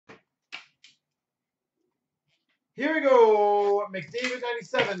Here we go.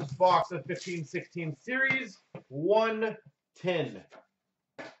 McDavid97's box of 15-16 series 110.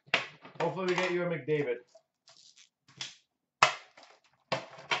 Hopefully we get you a McDavid.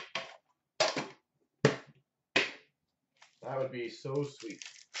 That would be so sweet.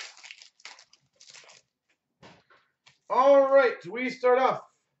 All right, we start off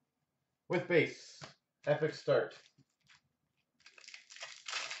with base. Epic start.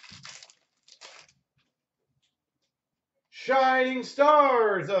 Shining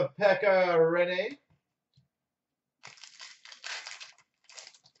Stars of Pekka Rinne.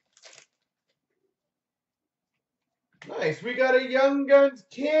 Nice. We got a Young Guns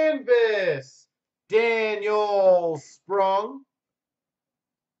canvas. Daniel Sprong.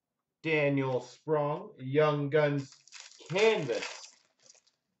 Young Guns canvas.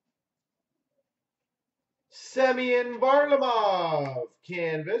 Semyon Varlamov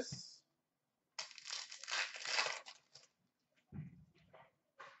canvas.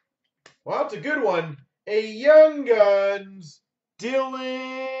 Well, that's a good one. A Young Guns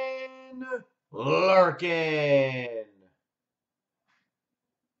Dylan Larkin.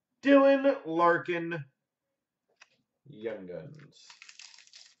 Dylan Larkin, Young Guns.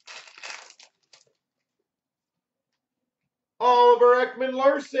 Oliver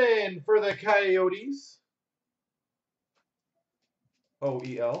Ekman-Larsson for the Coyotes.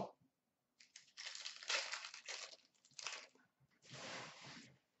 OEL.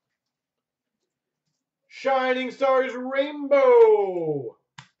 Shining Stars Rainbow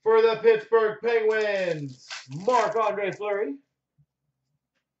for the Pittsburgh Penguins. Marc-Andre Fleury.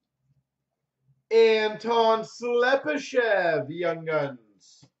 Anton Slepyshev, Young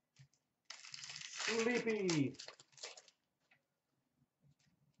Guns. Sleepy.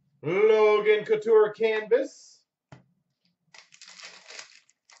 Logan Couture canvas.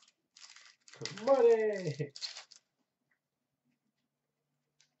 Money.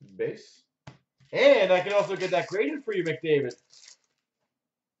 Base. And I can also get that graded for you, McDavid.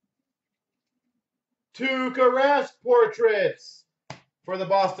 Tuukka Rask portraits for the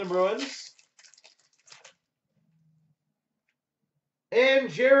Boston Bruins. And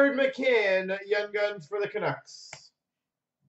Jared McCann, Young Guns for the Canucks.